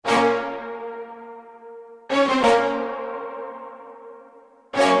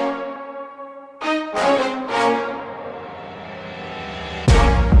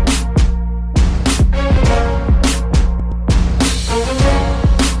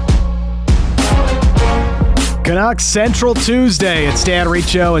Canucks Central Tuesday. It's Dan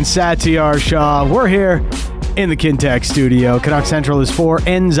Riccio and Satyar Shah. We're here in the Kintec studio. Canucks Central is for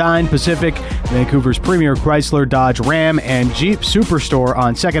Ensign Pacific, Vancouver's premier Chrysler, Dodge, Ram, and Jeep superstore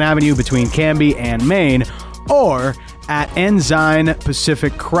on 2nd Avenue between Cambie and Main, or at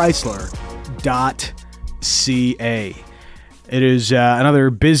ensignpacificchrysler.ca. It is another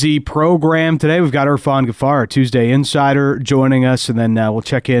busy program today. We've got Irfan Ghaffar, Tuesday Insider, joining us, and then we'll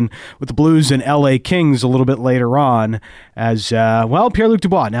check in with the Blues and LA Kings a little bit later on as, Pierre-Luc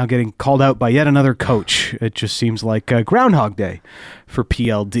Dubois now getting called out by yet another coach. It just seems like Groundhog Day for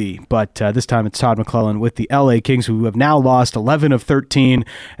PLD. But this time it's Todd McClellan with the LA Kings, who have now lost 11 of 13.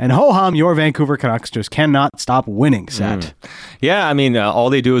 And ho-hum, your Vancouver Canucks just cannot stop winning, Sat. Yeah, I mean, all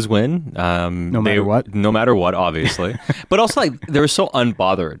they do is win. No matter what. No matter what, obviously. But also, they were so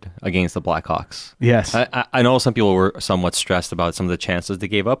unbothered against the Blackhawks. Yes. I know some people were somewhat stressed about some of the chances they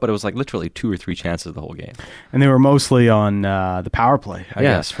gave up, but it was literally 2 or 3 chances the whole game. And they were mostly on the power play, I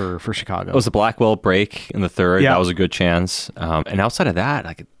guess, for Chicago. It was a Blackwell break in the third. Yeah. That was a good chance. And outside of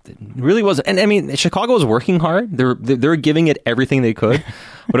that, it really wasn't. And I mean, Chicago was working hard. They were giving it everything they could.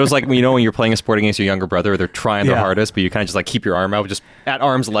 But it was like, when you're playing a sport against your younger brother, they're trying their hardest, but you kind of just keep your arm out, just at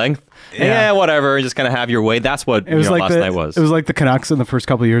arm's length. Yeah, whatever. Just kind of have your way. That's what last night was. It was like the Canucks in the first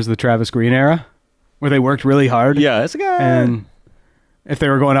couple of years of the Travis Green era, where they worked really hard. Yeah, it's a guy. And if they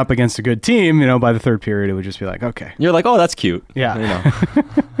were going up against a good team, by the third period, it would just be like, okay. You're like, oh, that's cute. Yeah.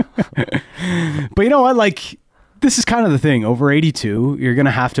 But you know what? This is kind of the thing. Over 82, you're going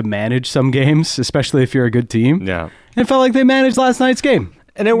to have to manage some games, especially if you're a good team. Yeah. And it felt like they managed last night's game.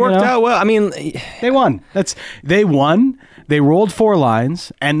 And it worked out well. I mean, they won. They won. They rolled 4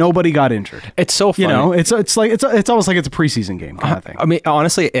 lines, and nobody got injured. It's so funny. It's almost like it's a preseason game kind of thing. I mean,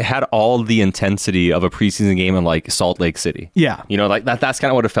 honestly, it had all the intensity of a preseason game in Salt Lake City. Yeah, that's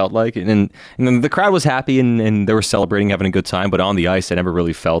kind of what it felt like. And then the crowd was happy and they were celebrating, having a good time. But on the ice, it never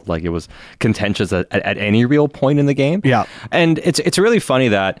really felt like it was contentious at any real point in the game. Yeah, and it's really funny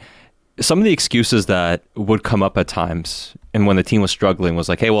that some of the excuses that would come up at times, and when the team was struggling, was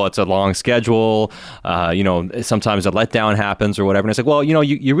like, hey, well, it's a long schedule. Sometimes a letdown happens or whatever. And it's like, well,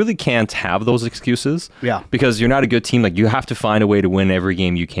 you really can't have those excuses. Yeah. Because you're not a good team. You have to find a way to win every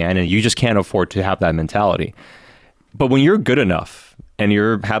game you can, and you just can't afford to have that mentality. But when you're good enough and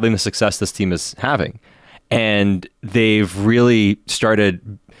you're having the success this team is having, and they've really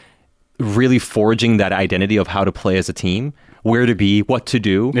started forging that identity of how to play as a team, where to be, what to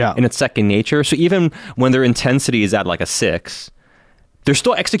do, and it's second nature. So even when their intensity is at a 6, they're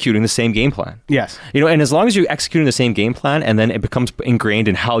still executing the same game plan. Yes. And as long as you're executing the same game plan, and then it becomes ingrained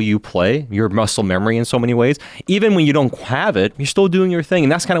in how you play, your muscle memory in so many ways, even when you don't have it, you're still doing your thing.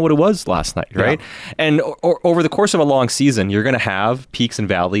 And that's kind of what it was last night, right? Yeah. And over the course of a long season, you're going to have peaks and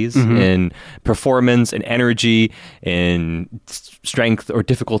valleys in performance and energy and strength or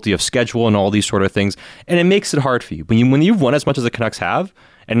difficulty of schedule and all these sort of things. And it makes it hard for you. When you've won as much as the Canucks have,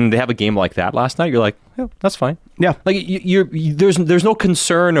 and they have a game like that last night, you're like, yeah, that's fine. Yeah. There's no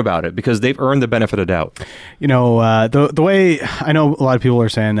concern about it because they've earned the benefit of doubt. The way I know a lot of people are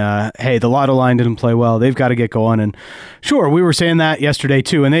saying, hey, the Lotto line didn't play well. They've got to get going. And sure, we were saying that yesterday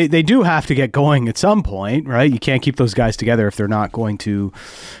too. And they do have to get going at some point, right? You can't keep those guys together if they're not going to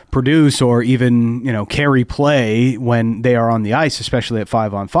produce or even, carry play when they are on the ice, especially at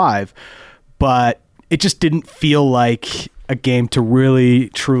 5-on-5. But it just didn't feel like a game to really,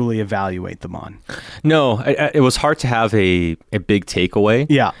 truly evaluate them on. No, it was hard to have a big takeaway.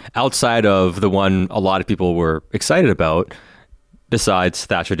 Yeah. Outside of the one a lot of people were excited about, besides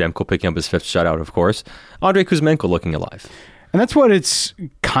Thatcher Demko picking up his 5th shutout, of course, Andrei Kuzmenko looking alive. And that's what it's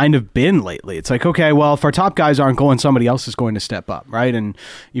kind of been lately. It's like, okay, well, if our top guys aren't going, somebody else is going to step up, right? And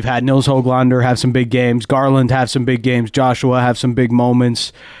you've had Nils Höglander have some big games, Garland have some big games, Joshua have some big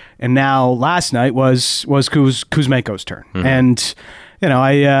moments. And now last night was Kuzmenko's turn. Mm-hmm. And,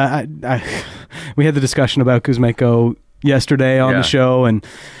 we had the discussion about Kuzmenko yesterday on the show and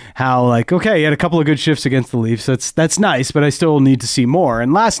how okay, he had a couple of good shifts against the Leafs. That's nice, but I still need to see more.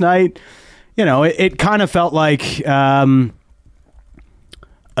 And last night, it kind of felt like a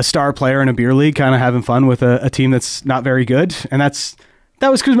star player in a beer league kind of having fun with a team that's not very good. And that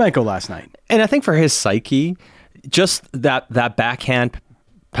was Kuzmenko last night. And I think for his psyche, just that backhand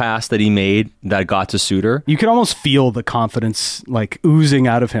pass that he made that got to Suter, you could almost feel the confidence oozing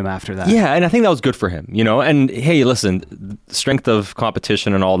out of him after that. Yeah, and I think that was good for him, and hey, listen, strength of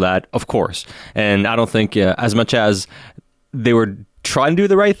competition and all that, of course. And I don't think as much as they were trying to do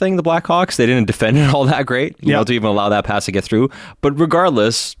the right thing, the Blackhawks, they didn't defend it all that great, to even allow that pass to get through. But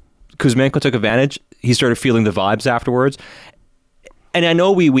regardless, Kuzmenko took advantage. He started feeling the vibes afterwards. And I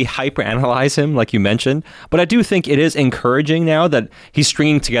know we hyper-analyze him, like you mentioned, but I do think it is encouraging now that he's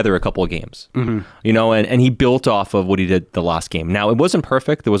stringing together a couple of games, and he built off of what he did the last game. Now, it wasn't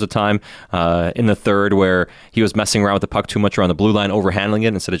perfect. There was a time in the third where he was messing around with the puck too much around the blue line, overhandling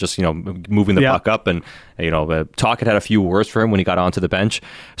it instead of just, moving the puck up. And, Tocchet had a few words for him when he got onto the bench.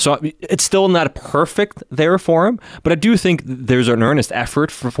 So it's still not perfect there for him, but I do think there's an earnest effort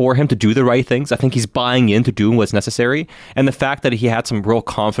for him to do the right things. I think he's buying into doing what's necessary. And the fact that he had some real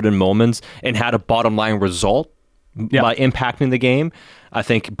confident moments and had a bottom line result by impacting the game, I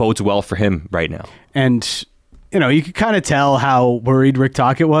think bodes well for him right now. And, you could kind of tell how worried Rick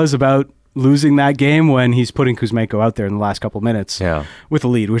Tocchet was about losing that game when he's putting Kuzmenko out there in the last couple minutes with a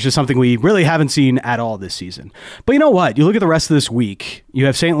lead, which is something we really haven't seen at all this season. But you know what? You look at the rest of this week, you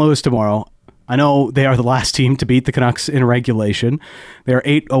have St. Louis tomorrow. I know they are the last team to beat the Canucks in regulation. They are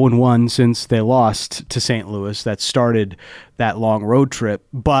 8-0-1 since they lost to St. Louis. That started that long road trip,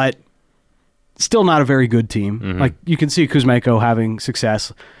 but still not a very good team. Like, you can see Kuzmenko having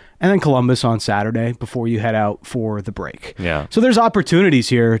success. And then Columbus on Saturday before you head out for the break. Yeah. So there's opportunities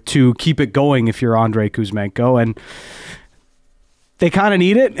here to keep it going if you're Andrei Kuzmenko. And they kind of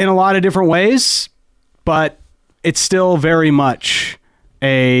need it in a lot of different ways, but it's still very much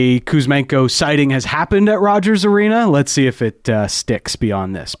a Kuzmenko sighting has happened at Rogers Arena. Let's see if it sticks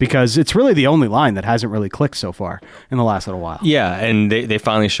beyond this, because it's really the only line that hasn't really clicked so far in the last little while. Yeah, and they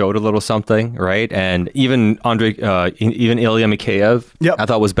finally showed a little something, right? And even Ilya Mikheyev, I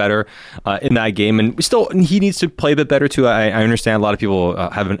thought was better in that game. And he needs to play a bit better too. I understand a lot of people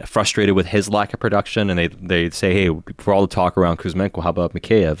have been frustrated with his lack of production, and they say, hey, for all the talk around Kuzmenko, how about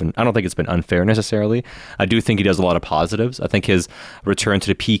Mikheyev? And I don't think it's been unfair necessarily. I do think he does a lot of positives. I think his return to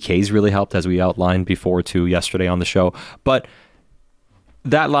the PKs really helped, as we outlined before too yesterday on the show. But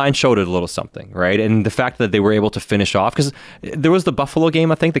that line showed it a little something, right? And the fact that they were able to finish off, because there was the Buffalo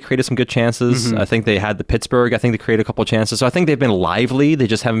game, I think, they created some good chances. I think they had the Pittsburgh, I think they created a couple of chances. So I think they've been lively. They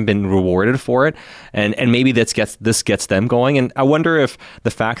just haven't been rewarded for it. And maybe this gets them going. And I wonder if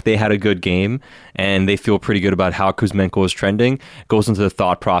the fact they had a good game and they feel pretty good about how Kuzmenko is trending goes into the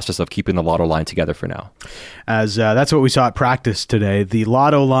thought process of keeping the Lotto line together for now. As that's what we saw at practice today. The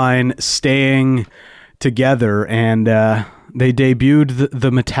Lotto line staying together, and they debuted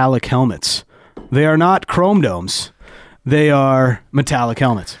the metallic helmets. They are not chrome domes. They are metallic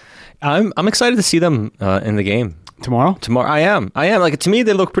helmets. I'm excited to see them in the game. Tomorrow? Tomorrow, I am. Like, to me,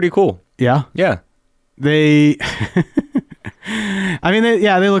 they look pretty cool. Yeah? Yeah. They...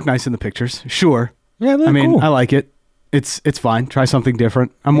 they look nice in the pictures. Sure. Yeah, they look cool. I like it. It's fine. Try something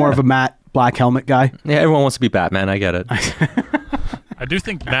different. I'm more of a matte black helmet guy. Yeah, everyone wants to be Batman. I get it. I do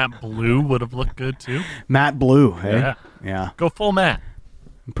think matte blue would have looked good, too. Matte blue, hey? Yeah. Go full matte.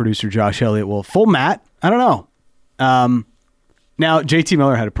 Producer Josh Elliott will. Full matte? I don't know. Now, JT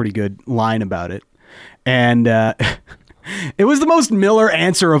Miller had a pretty good line about it. And it was the most Miller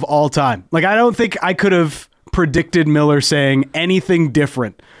answer of all time. Like, I don't think I could have predicted Miller saying anything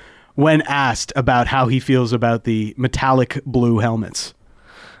different when asked about how he feels about the metallic blue helmets.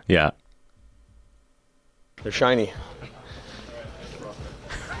 Yeah. They're shiny.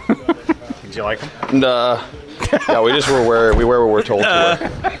 Did you like them? Yeah, we just wear what we're told to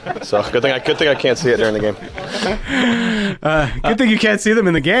wear. So good thing I can't see it during the game. Good thing you can't see them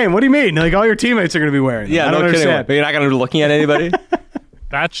in the game. What do you mean? Like, all your teammates are going to be wearing them. Yeah, I don't understand. But you're not going to be looking at anybody?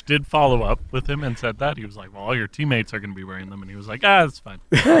 Batch did follow up with him and said that. He was like, well, all your teammates are going to be wearing them. And he was like, it's fine.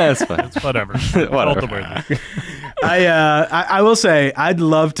 It's fine. It's whatever. Whatever. I will say, I'd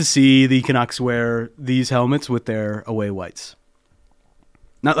love to see the Canucks wear these helmets with their away whites.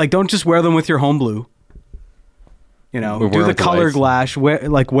 Not like, don't just wear them with your home blue. Do the color glash.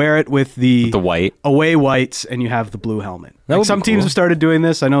 Wear it with the white away whites, and you have the blue helmet. Like, some teams have started doing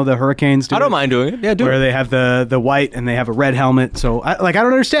this. I know the Hurricanes do. I don't mind doing it. Yeah, do it. Where they have the white and they have a red helmet. So I don't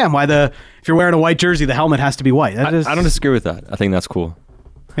understand why if you're wearing a white jersey, the helmet has to be white. I don't disagree with that. I think that's cool.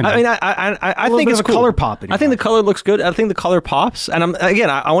 I think it's a cool. color pop. I think the color looks good. I think the color pops, and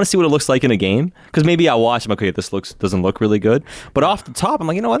I want to see what it looks like in a game, because maybe I'll watch. I'm like, okay, this doesn't look really good, but off the top, I'm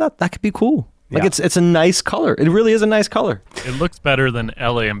like, you know what, that could be cool. Like, it's a nice color. It really is a nice color. It looks better than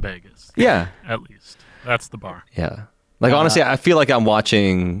LA and Vegas. Yeah, at least that's the bar. Yeah, like honestly, I feel like I'm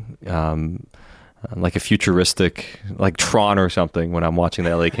watching like a futuristic, like Tron or something, when I'm watching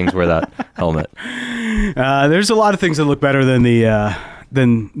the LA Kings wear that helmet. There's a lot of things that look better than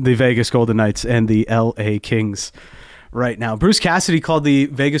the Vegas Golden Knights and the LA Kings right now. Bruce Cassidy called the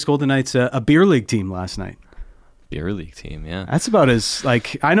Vegas Golden Knights a beer league team last night. Beer league team, yeah. That's about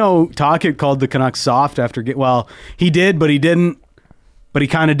I know Tocchet called the Canucks soft after he did, but he didn't. but he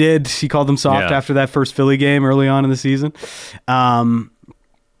kind of did. He called them soft after that first Philly game early on in the season.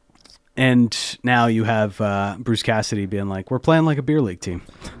 And now you have Bruce Cassidy being like, we're playing like a beer league team.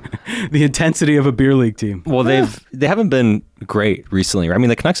 The intensity of a beer league team. Well, they haven't been great recently. I mean,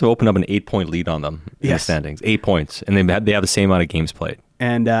 the Canucks have opened up an 8-point lead on them in the standings. 8 points. And they have the same amount of games played.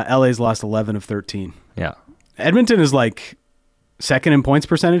 And LA's lost 11 of 13. Yeah. Edmonton is like second in points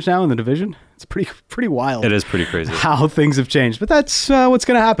percentage now in the division. It's pretty wild. It is pretty crazy how things have changed. But that's what's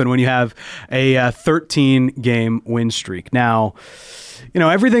going to happen when you have a 13-game win streak. Now,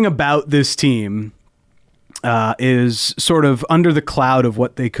 everything about this team is sort of under the cloud of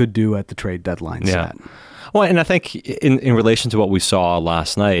what they could do at the trade deadline. Yeah. Well, and I think in relation to what we saw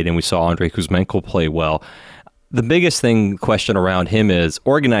last night, and we saw Andrei Kuzmenko play well, the biggest question around him is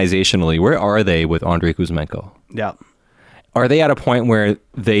organizationally, where are they with Andrei Kuzmenko? Yeah. Are they at a point where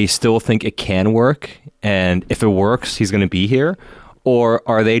they still think it can work, and if it works, he's going to be here? Or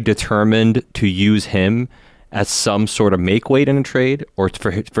are they determined to use him as some sort of make weight in a trade, or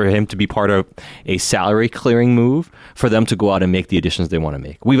for him to be part of a salary clearing move for them to go out and make the additions they want to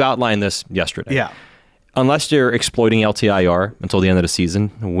make? We've outlined this yesterday. Yeah. Unless you're exploiting LTIR until the end of the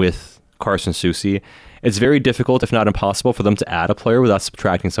season with Carson Soucy, it's very difficult, if not impossible, for them to add a player without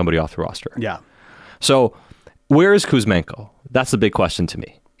subtracting somebody off the roster. Yeah. So where is Kuzmenko? That's the big question to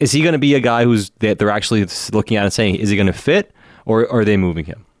me. Is he going to be a guy that they're actually looking at and saying, is he going to fit, or are they moving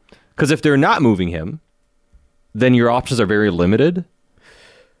him? Because if they're not moving him, then your options are very limited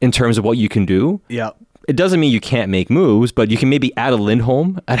in terms of what you can do. Yeah. It doesn't mean you can't make moves, but you can maybe add a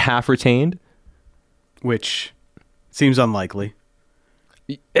Lindholm at half retained. Which seems unlikely.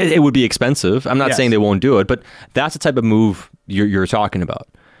 It would be expensive. I'm not saying they won't do it, but that's the type of move you're talking about.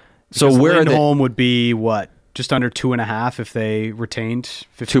 Because so where Lindholm would be what? Just under 2.5 if they retained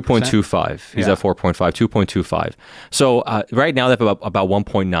 50%? 2.25. He's at 4.5, 2.25. So right now they have about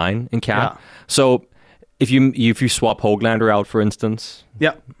 1.9 in cap. Yeah. So if you swap Höglander out, for instance,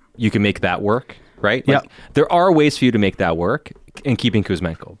 you can make that work, right? Like, there are ways for you to make that work in keeping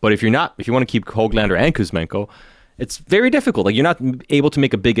Kuzmenko. But if you want to keep Höglander and Kuzmenko, it's very difficult. Like, you're not able to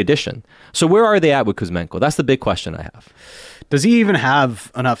make a big addition. So where are they at with Kuzmenko? That's the big question I have. Does he even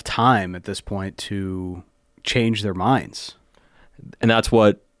have enough time at this point to change their minds? And that's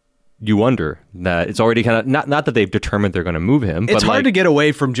what you wonder. That it's already kind of not that they've determined they're going to move him. It's hard to get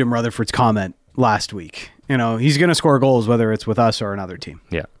away from Jim Rutherford's comment last week. He's going to score goals whether it's with us or another team.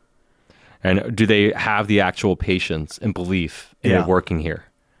 Yeah. And do they have the actual patience and belief in it working here?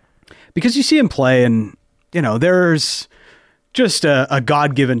 Because you see him play, and there's just a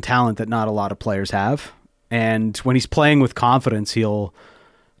God-given talent that not a lot of players have. And when he's playing with confidence, he'll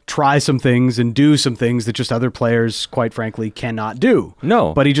try some things and do some things that just other players, quite frankly, cannot do.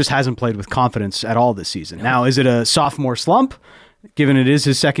 No. But he just hasn't played with confidence at all this season. No. Now, is it a sophomore slump, given it is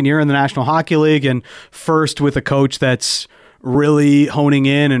his second year in the National Hockey League and first with a coach that's really honing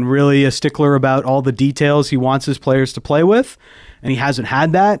in and really a stickler about all the details he wants his players to play with, and he hasn't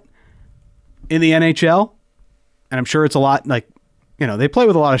had that in the NHL? And I'm sure it's a lot like, they play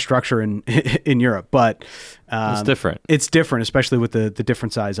with a lot of structure in Europe, but it's different. It's different, especially with the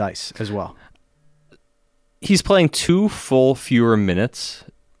different size ice as well. He's playing 2 full fewer minutes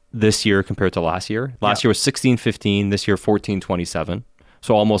this year compared to last year. Last year was 16-15, this year 14-27,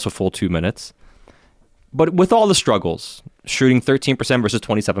 so almost a full 2 minutes. But with all the struggles, shooting 13% versus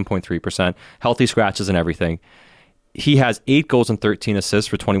 27.3%, healthy scratches and everything, he has 8 goals and 13 assists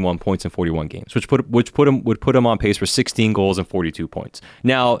for 21 points in 41 games, which would put him on pace for 16 goals and 42 points.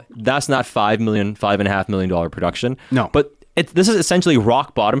 Now, that's not $5.5 million production. No. But this is essentially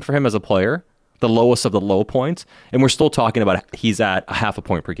rock bottom for him as a player, the lowest of the low points, and we're still talking about he's at a half a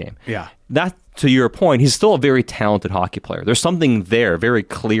point per game. Yeah. That, to your point, he's still a very talented hockey player. There's something there very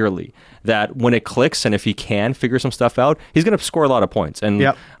clearly that when it clicks and if he can figure some stuff out, he's going to score a lot of points. And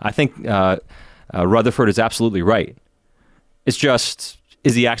I think Rutherford is absolutely right. It's just,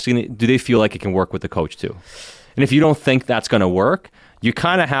 is he actually, do they feel like it can work with the coach too? And if you don't think that's going to work, you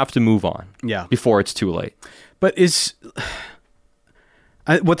kind of have to move on before it's too late. But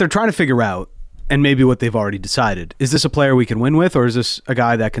what they're trying to figure out, and maybe what they've already decided, is this a player we can win with, or is this a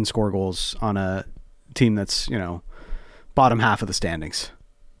guy that can score goals on a team that's, bottom half of the standings,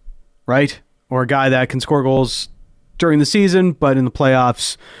 right? Or a guy that can score goals during the season, but in the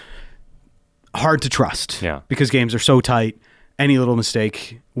playoffs, hard to trust because games are so tight. Any little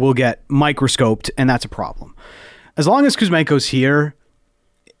mistake will get microscoped, and that's a problem. As long as Kuzmenko's here,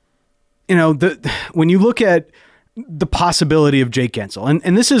 when you look at the possibility of Jake Gensel,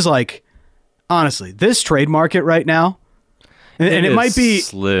 and this is like, honestly, this trade market right now, and it might be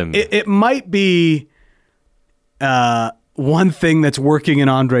slim. It might be one thing that's working in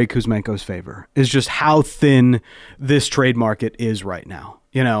Andrei Kuzmenko's favor is just how thin this trade market is right now.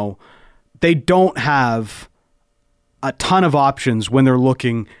 They don't have a ton of options when they're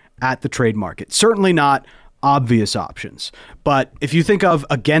looking at the trade market. Certainly not obvious options. But if you think of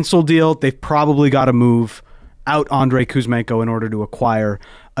a Gensel deal, they've probably got to move out Andrei Kuzmenko in order to acquire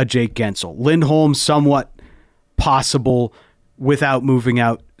a Jake Gensel. Lindholm, somewhat possible without moving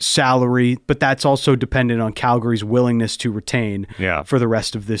out salary, but that's also dependent on Calgary's willingness to retain for the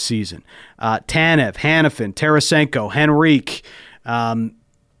rest of this season. Tanev, Hanifin, Tarasenko, Henrique,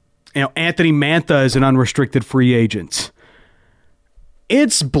 Anthony Mantha is an unrestricted free agent.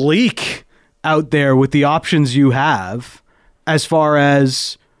 It's bleak out there with the options you have as far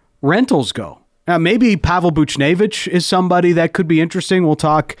as rentals go. Now, maybe Pavel Buchnevich is somebody that could be interesting. We'll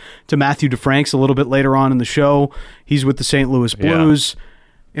talk to Matthew DeFranks a little bit later on in the show. He's with the St. Louis Blues.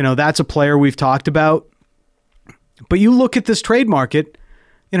 That's a player we've talked about. But you look at this trade market,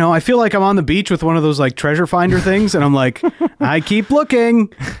 I feel like I'm on the beach with one of those like treasure finder things, and I'm like, I keep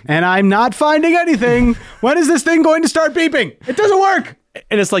looking, and I'm not finding anything. When is this thing going to start beeping? It doesn't work.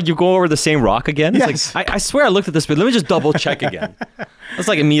 And it's like you go over the same rock again. It's Yes. like I swear I looked at this, but let me just double check again. It's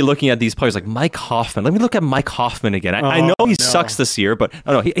like me looking at these players like Mike Hoffman. Let me look at Mike Hoffman again. I know he sucks this year, but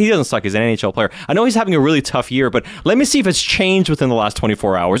he doesn't suck. He's an NHL player. I know he's having a really tough year, but let me see if it's changed within the last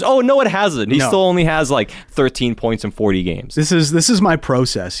 24 hours. Oh, no, it hasn't. He still only has like 13 points in 40 games. This is my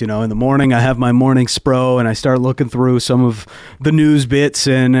process. In the morning I have my morning spro and I start looking through some of the news bits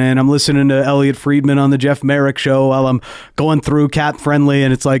and I'm listening to Elliot Friedman on the Jeff Merrick show while I'm going through Cap Friendly,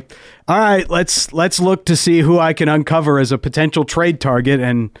 and it's like, all right, let's look to see who I can uncover as a potential trade target,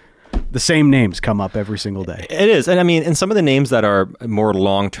 and the same names come up every single day. It is. And I mean, and some of the names that are more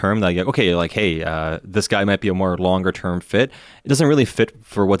long-term, that you hey, this guy might be a more longer-term fit. It doesn't really fit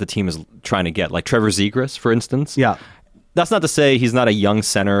for what the team is trying to get. Like Trevor Zegras, for instance. Yeah. That's not to say he's not a young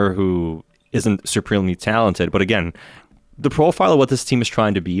center who isn't supremely talented. But again, the profile of what this team is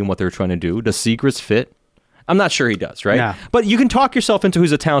trying to be and what they're trying to do, does Zegras fit? I'm not sure he does, right? Yeah. But you can talk yourself into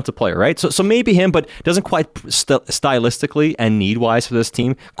who's a talented player, right? So maybe him, but doesn't quite stylistically and need-wise for this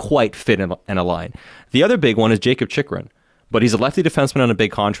team quite fit and align. The other big one is Jacob Chychrun, but he's a lefty defenseman on a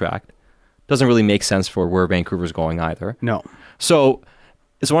big contract. Doesn't really make sense for where Vancouver's going either. No. So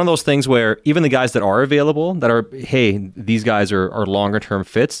it's one of those things where even the guys that are available, that are, hey, these guys are longer-term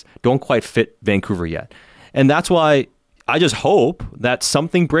fits, don't quite fit Vancouver yet. And that's why I just hope that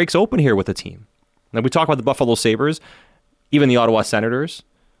something breaks open here with the team. Now, we talk about the Buffalo Sabres, even the Ottawa Senators.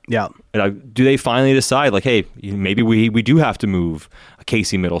 Yeah. Do they finally decide, like, hey, maybe we do have to move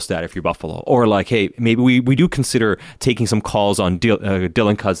Casey Middlestat if you're Buffalo? Or like, hey, maybe we do consider taking some calls on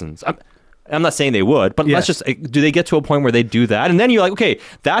Dylan Cousins. I'm not saying they would, but let's just, do they get to a point where they do that? And then you're like, okay,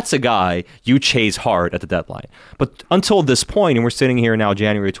 that's a guy you chase hard at the deadline. But until this point, and we're sitting here now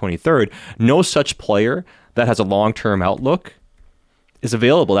January 23rd, no such player that has a long-term outlook is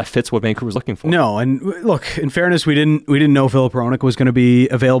available that fits what Vancouver's looking for. No, and look, in fairness, we didn't know Philip Hronek was going to be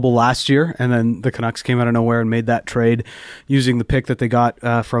available last year, and then the Canucks came out of nowhere and made that trade using the pick that they got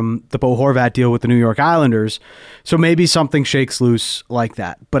from the Bo Horvat deal with the New York Islanders. So maybe something shakes loose like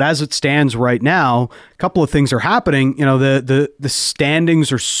that. But as it stands right now, a couple of things are happening. The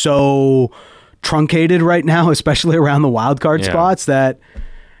standings are so truncated right now, especially around the wild card spots, that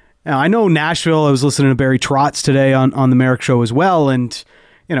now, I know Nashville, I was listening to Barry Trotz today on the Merrick Show as well, and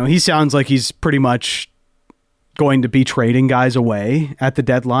he sounds like he's pretty much going to be trading guys away at the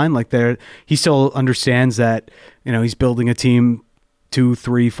deadline. Like he still understands that he's building a team 2,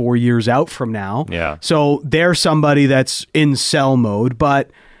 3, 4 years out from now. Yeah. So they're somebody that's in sell mode,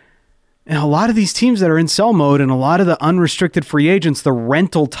 but a lot of these teams that are in sell mode and a lot of the unrestricted free agents, the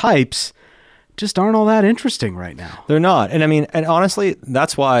rental types, just aren't all that interesting right now. They're not. And I mean, and honestly,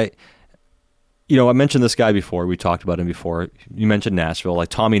 that's why, I mentioned this guy before. We talked about him before. You mentioned Nashville, like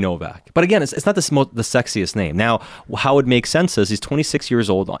Tommy Novak. But again, it's not the sexiest name. Now, how it makes sense is he's 26 years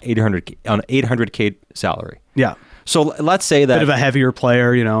old on $800K salary. Yeah. So let's say that. Bit of a heavier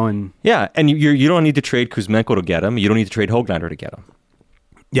player, and. Yeah. And you don't need to trade Kuzmenko to get him. You don't need to trade Höglander to get him.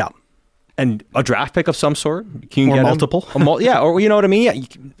 Yeah. And a draft pick of some sort. Can you or get multiple. Or you know what I mean? Yeah,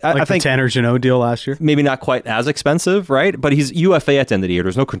 I think the Tanner Jeannot deal last year. Maybe not quite as expensive, right? But he's UFA at the end of the year.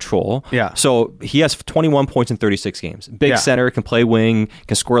 There's no control. Yeah. So he has 21 points in 36 games. Big center, can play wing,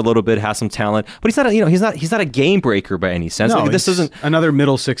 can score a little bit, has some talent. But he's not he's not a game breaker by any sense. No, like, this isn't another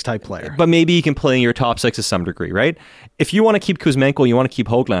middle six type player. But maybe he can play in your top six to some degree, right? If you want to keep Kuzmenko, you want to keep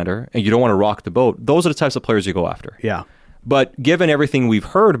Höglander, and you don't want to rock the boat, those are the types of players you go after. Yeah. But given everything we've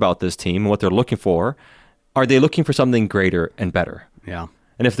heard about this team and what they're looking for, are they looking for something greater and better? Yeah.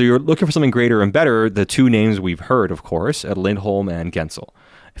 And if you're looking for something greater and better, the two names we've heard, of course, at Lindholm and Gensel.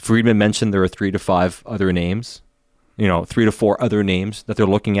 Friedman mentioned there are 3 to 5 other names, 3 to 4 other names that they're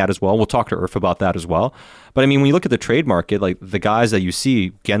looking at as well. We'll talk to Irf about that as well. But I mean, when you look at the trade market, like the guys that you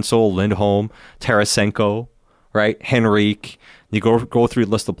see, Gensel, Lindholm, Tarasenko, right, Henrique, you go through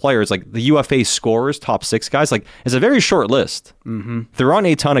the list of players, like the UFA scorers, top 6 guys, like it's a very short list. Mm-hmm. There aren't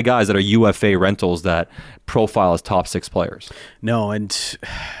a ton of guys that are UFA rentals that profile as top 6 players. No, and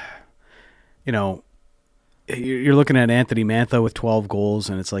you're looking at Anthony Mantha with 12 goals,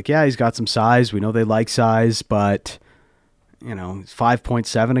 and it's like, yeah, he's got some size. We know they like size, but he's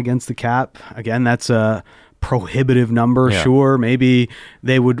 5.7 against the cap. Again, that's a prohibitive number. Yeah. Sure, maybe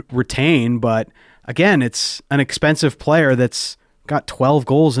they would retain, but again, it's an expensive player that's got 12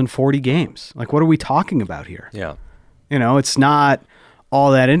 goals in 40 games. Like, what are we talking about here? Yeah. It's not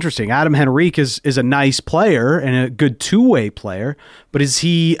all that interesting. Adam Henrique is a nice player and a good two-way player, but is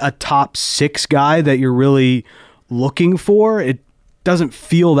he a top 6 guy that you're really looking for? It doesn't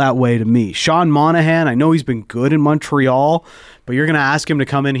feel that way to me. Sean Monahan, I know he's been good in Montreal, but you're going to ask him to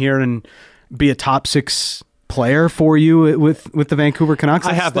come in here and be a top 6 player for you with the Vancouver Canucks?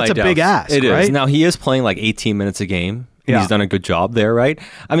 That's a big ask. It right? is. Now, he is playing like 18 minutes a game. Yeah. He's done a good job there, right?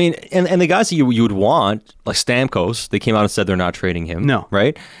 I mean, and the guys that you would want, like Stamkos, they came out and said they're not trading him. No.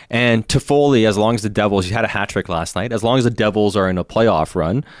 Right? And Toffoli, as long as the Devils, he had a hat trick last night, as long as the Devils are in a playoff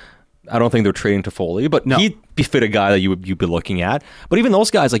run, I don't think they're trading Toffoli, but he'd be fit a guy that you'd be looking at. But even those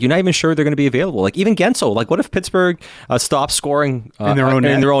guys, like, you're not even sure they're going to be available. Like, even Gensel, like, what if Pittsburgh stops scoring in their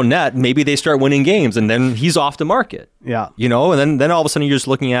own net? Maybe they start winning games, and then he's off the market. Yeah. And then all of a sudden you're just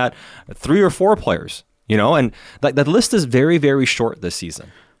looking at 3 or 4 players. And that list is very, very short this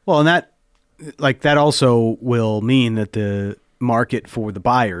season. Well, and that also will mean that the market for the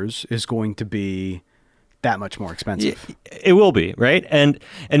buyers is going to be that much more expensive. Yeah, it will be, right? And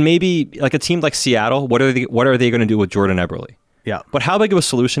maybe like a team like Seattle, what are they going to do with Jordan Eberle? Yeah. But how big of a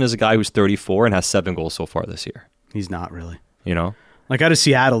solution is a guy who's 34 and has 7 goals so far this year? He's not really. Like out of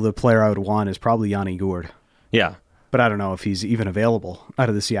Seattle, the player I would want is probably Yanni Gourde. Yeah. But I don't know if he's even available out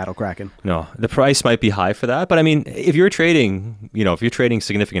of the Seattle Kraken. No, the price might be high for that. But I mean, if you're trading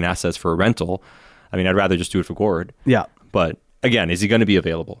significant assets for a rental, I mean, I'd rather just do it for Gourde. Yeah. But again, is he going to be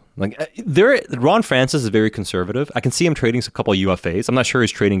available? Like, Ron Francis is very conservative. I can see him trading a couple of UFAs. I'm not sure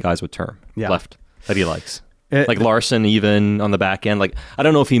he's trading guys with term left that he likes. Like Larson, even on the back end. Like, I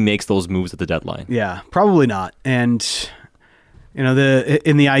don't know if he makes those moves at the deadline. Yeah, probably not. And in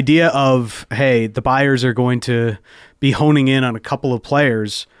the idea of, hey, the buyers are going to be honing in on a couple of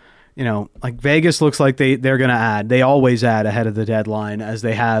players, like Vegas looks like they're going to add. They always add ahead of the deadline, as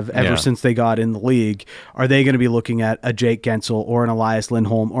they have ever since they got in the league. Are they going to be looking at a Jake Gensel or an Elias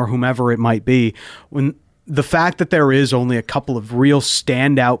Lindholm or whomever it might be? When the fact that there is only a couple of real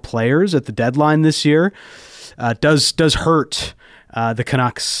standout players at the deadline this year does hurt the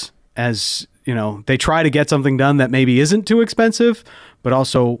Canucks, as they try to get something done that maybe isn't too expensive, but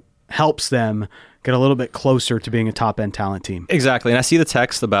also helps them get a little bit closer to being a top-end talent team. Exactly. And I see the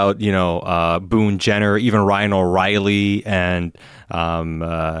text about, Boone Jenner, even Ryan O'Reilly, and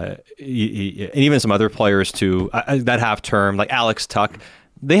even some other players too that have term, like Alex Tuck.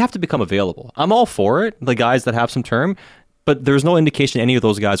 They have to become available. I'm all for it, the guys that have some term, but there's no indication any of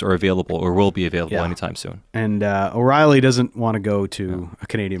those guys are available or will be available anytime soon. And O'Reilly doesn't want to go to a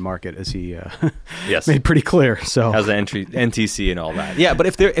Canadian market, as he made pretty clear. So has the NTC and all that. Yeah, but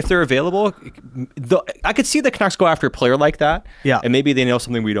if they're available, I could see the Canucks go after a player like that. Yeah, and maybe they know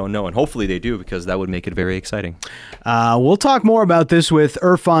something we don't know, and hopefully they do, because that would make it very exciting. We'll talk more about this with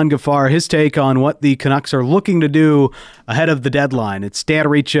Irfan Gaffar, his take on what the Canucks are looking to do ahead of the deadline. It's Dan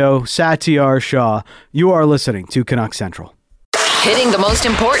Riccio, Satyar Shah. You are listening to Canuck Central. Hitting the most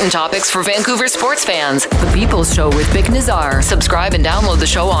important topics for Vancouver sports fans. The People's Show with Vic Nazar. Subscribe and download the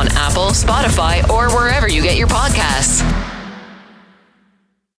show on Apple, Spotify, or wherever you get your podcasts.